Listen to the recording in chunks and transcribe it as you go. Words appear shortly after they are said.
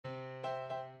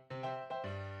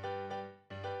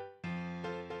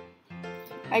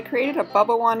I created a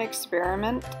Bubble Wand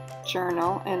experiment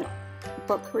journal and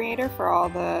book creator for all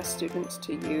the students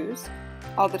to use.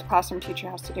 All the classroom teacher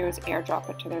has to do is airdrop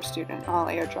it to their student. I'll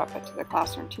airdrop it to the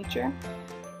classroom teacher.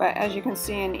 But as you can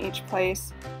see in each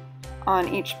place,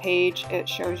 on each page, it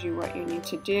shows you what you need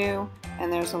to do.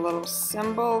 And there's a little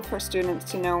symbol for students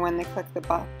to know when they click the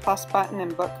plus button in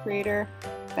Book Creator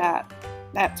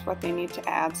that's what they need to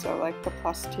add. So like the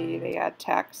plus T, they add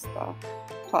text, the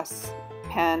plus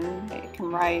pen, they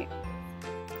can write.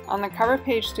 On the cover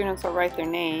page, students will write their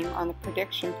name. On the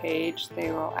prediction page,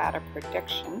 they will add a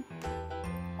prediction.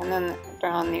 And then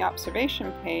on the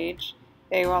observation page,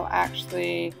 they will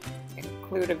actually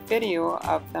include a video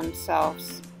of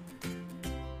themselves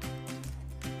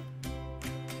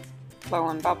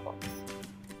blowing bubbles.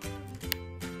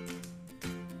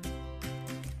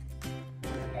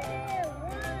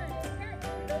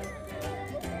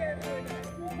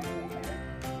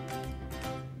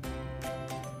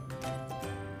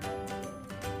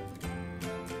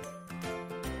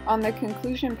 On the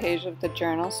conclusion page of the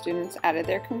journal, students added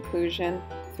their conclusion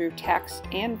through text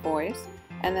and voice,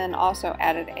 and then also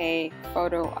added a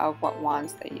photo of what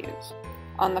wands they use.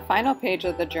 On the final page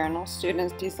of the journal,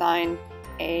 students designed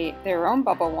their own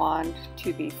bubble wand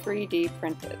to be 3D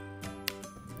printed.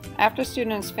 After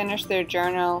students finish their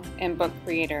journal in Book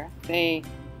Creator, they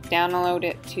download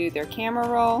it to their camera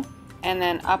roll and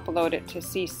then upload it to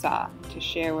Seesaw to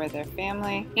share with their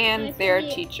family and their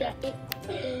teacher.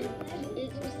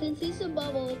 Since it's a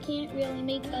bubble, it can't really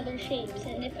make other shapes.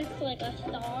 And if it's like a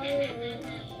star or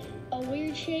a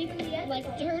weird shape like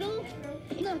a turtle,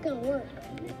 it's not gonna work.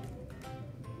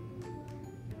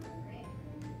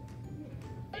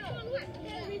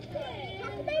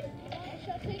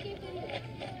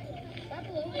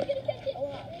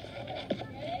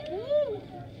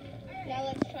 Now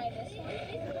let's try this one.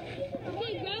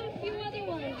 Okay, grab a few other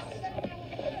ones.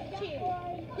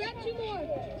 Grab two more.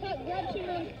 Grab two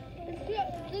more.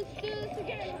 Let's do this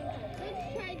again. Let's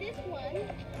try this one.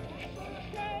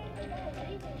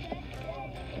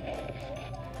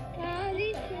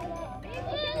 These two.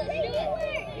 Okay, let's do it.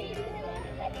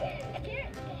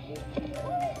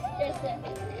 Just it.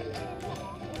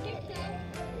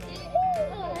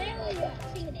 Oh, there we go.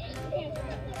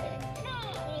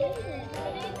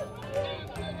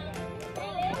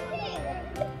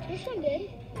 This one did.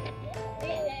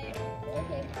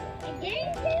 Okay. Again,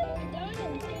 done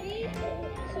in 3,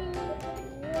 2,